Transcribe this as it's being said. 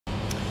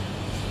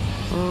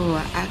Oh,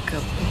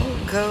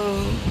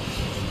 Acapulco.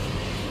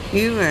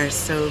 You are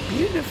so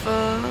beautiful.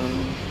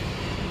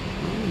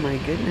 Oh my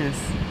goodness.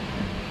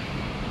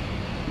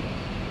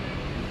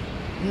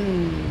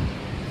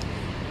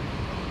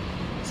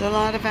 There's a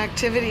lot of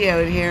activity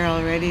out here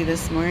already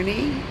this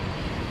morning.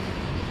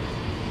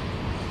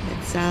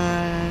 It's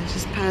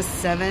just past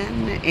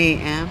 7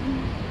 a.m.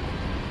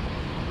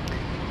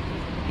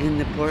 in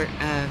the port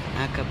of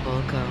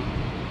Acapulco.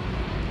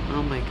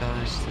 Oh my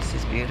gosh, this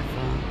is beautiful.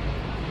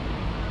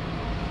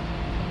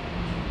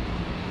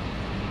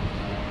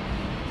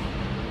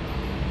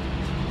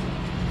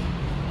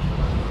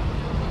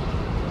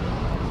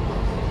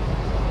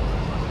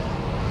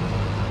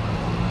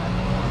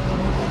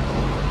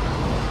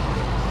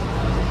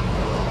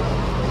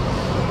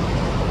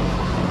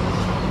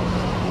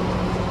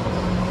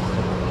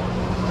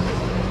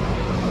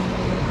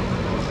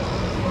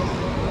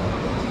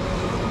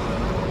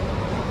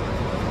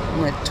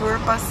 The tour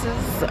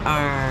buses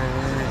are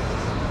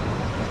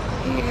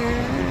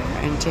here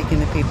and taking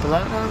the people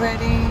out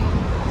already.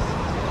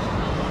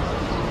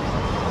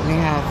 We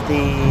have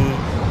the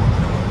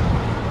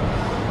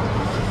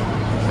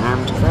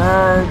armed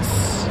guards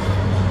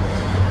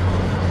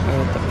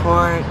here at the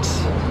port.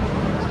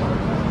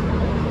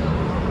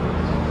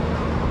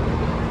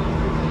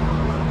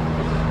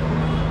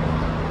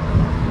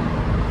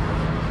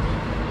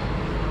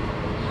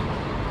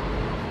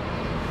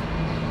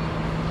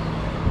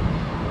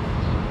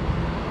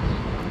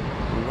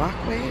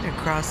 Walkway to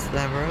cross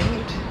the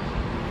road,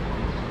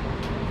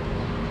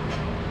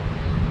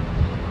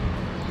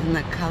 and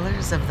the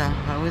colors of the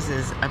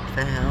houses up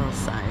the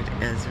hillside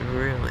is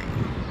really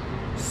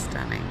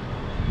stunning.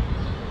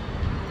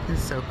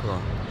 It's so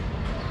cool.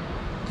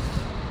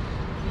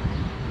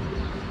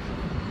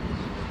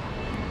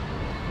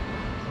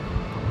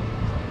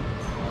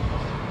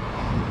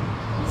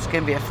 It's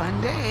gonna be a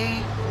fun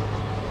day.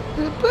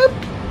 Boop, boop.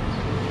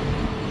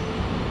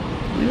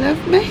 We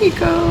love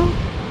Mexico.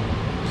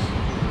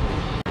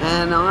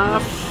 And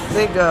off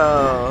they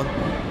go.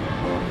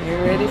 You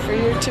ready for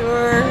your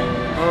tour?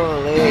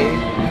 Holy.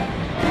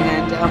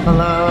 And down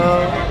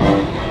below,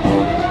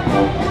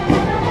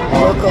 the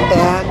local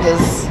band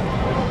is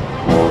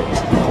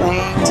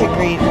playing to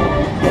greet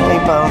the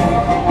people.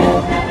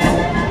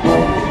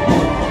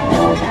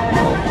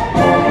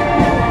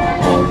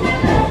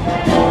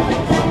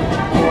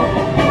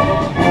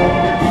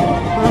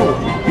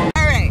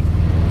 Alright,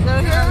 so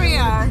here we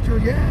are.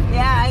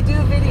 Yeah, I do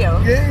a video.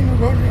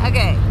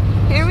 Okay.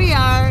 Here we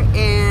are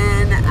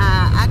in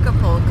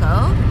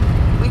Acapulco.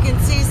 We can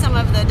see some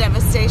of the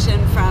devastation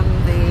from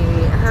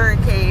the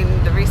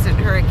hurricane, the recent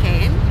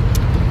hurricane.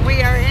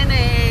 We are in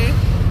a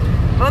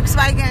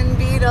Volkswagen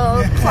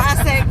Beetle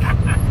classic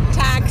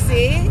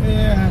taxi.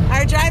 Yeah.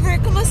 Our driver,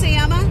 ¿cómo se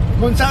llama?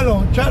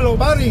 Gonzalo, Chalo,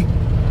 Barry.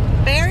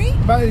 Barry?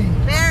 Barry.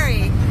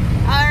 Barry.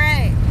 All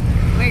right.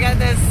 We got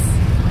this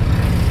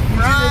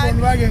broad.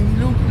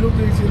 Look,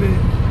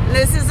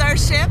 This is our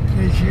ship.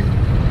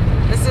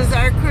 This is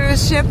our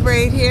cruise ship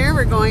right here.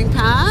 We're going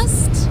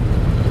past.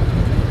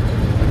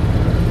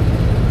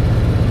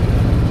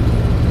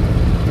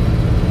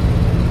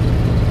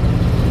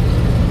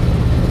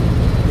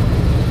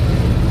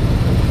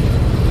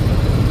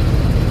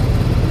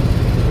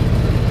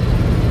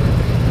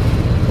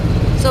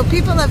 So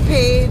people have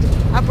paid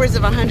upwards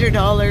of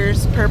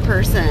 $100 per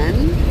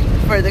person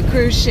for the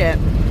cruise ship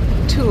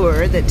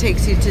tour that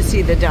takes you to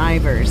see the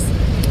divers.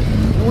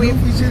 We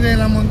hice de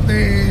la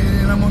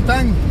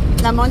montaña.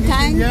 La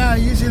montagne? Yeah,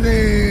 hice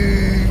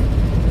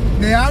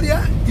de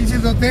área, hice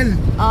de hotel.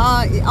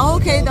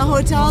 Okay, the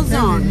hotel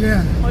zone.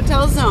 Yeah.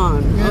 Hotel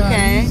zone, Yeah,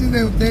 okay. hice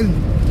de hotel.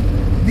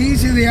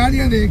 Dice de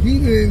área de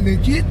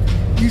Chit,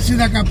 hice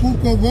de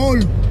Acapulco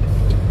Gold.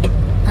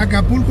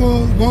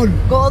 Acapulco Gold.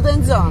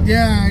 Golden zone.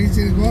 Yeah,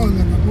 hice de Gold,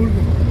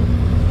 Acapulco.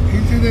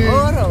 Hice de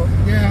Oro.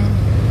 Yeah.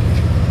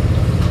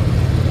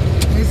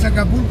 Es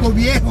Acapulco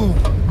Viejo.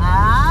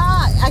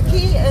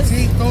 Aquí es...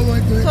 Sí, todo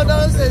esto es.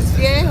 Todos es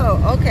viejo,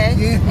 okay.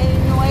 Viejo.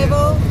 El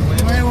nuevo...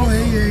 Nuevo,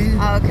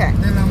 Okay.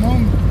 De la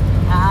Mon. De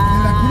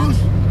la Cruz.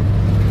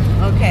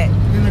 Okay.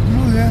 De la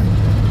Cruz, yeah.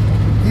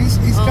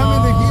 It's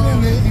coming the here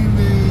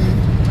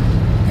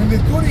in the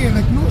tour in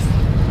the Cruz.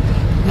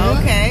 Yeah.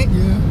 Okay.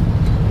 Yeah.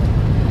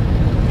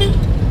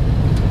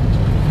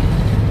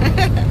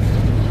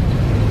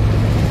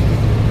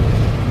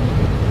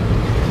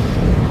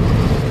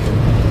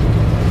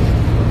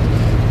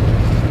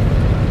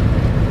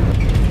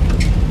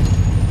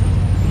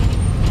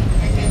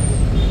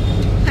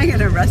 I'm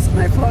gonna rest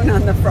my phone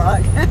on the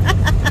frog.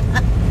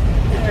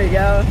 There we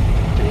go.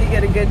 You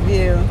get a good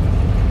view.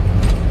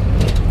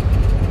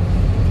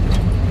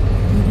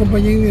 Un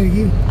compañero de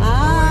aquí.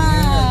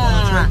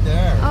 Right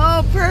there.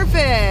 Oh,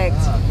 perfect.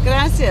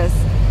 Gracias.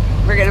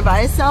 We're gonna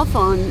buy a cell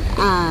phone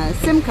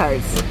SIM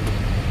cards.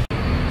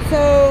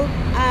 So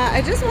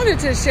I just wanted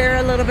to share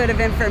a little bit of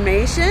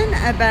information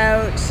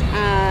about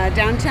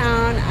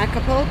downtown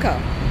Acapulco.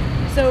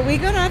 So we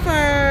got off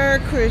our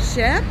cruise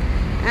ship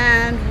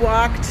and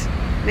walked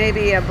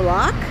maybe a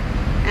block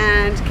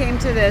and came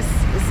to this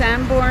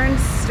Sanborn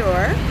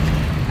store,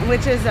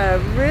 which is a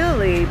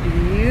really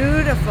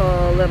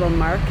beautiful little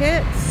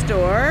market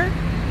store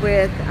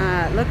with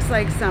looks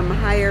like some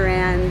higher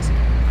end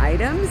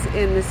items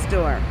in the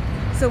store.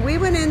 So we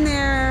went in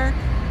there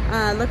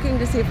looking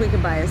to see if we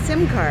could buy a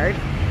SIM card,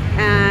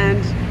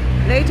 and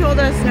they told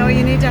us, no,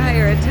 you need to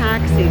hire a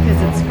taxi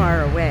because it's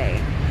far away.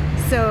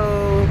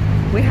 So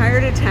we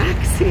hired a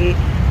taxi,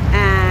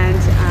 and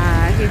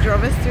he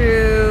drove us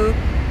through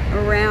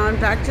around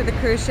back to the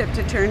cruise ship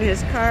to turn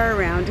his car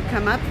around, to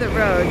come up the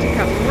road, to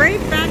come right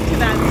back to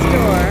that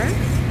store.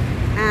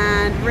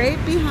 And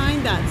right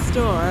behind that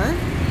store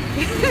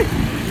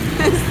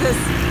is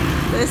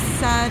this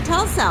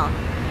Telcel,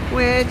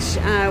 which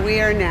we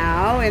are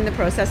now in the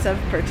process of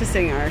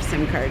purchasing our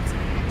SIM cards.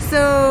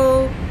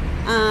 So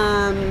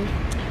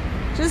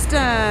just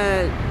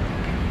a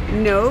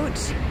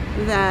note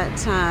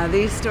that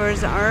these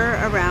stores are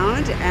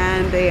around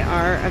and they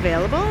are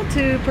available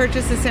to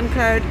purchase a SIM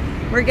card.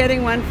 We're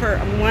getting one for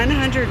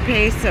 100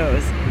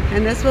 pesos,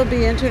 and this will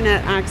be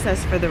internet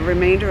access for the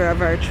remainder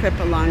of our trip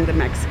along the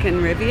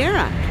Mexican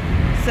Riviera.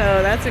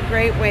 So that's a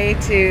great way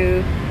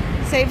to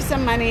save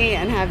some money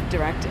and have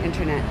direct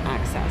internet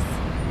access.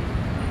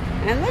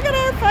 And look at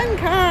our fun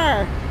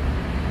car.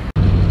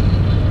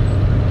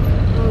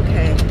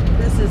 Okay,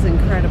 this is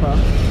incredible.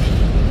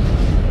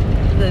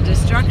 The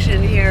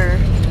destruction here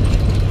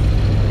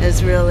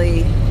is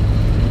really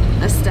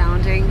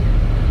astounding.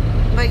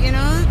 But you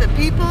know, the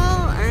people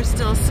are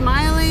still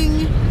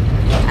smiling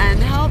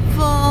and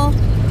helpful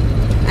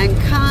and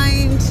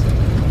kind.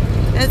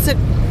 It's a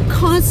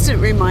constant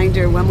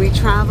reminder when we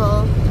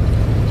travel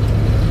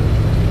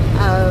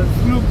of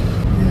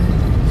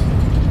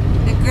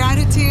the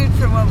gratitude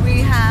for what we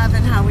have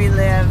and how we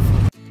live.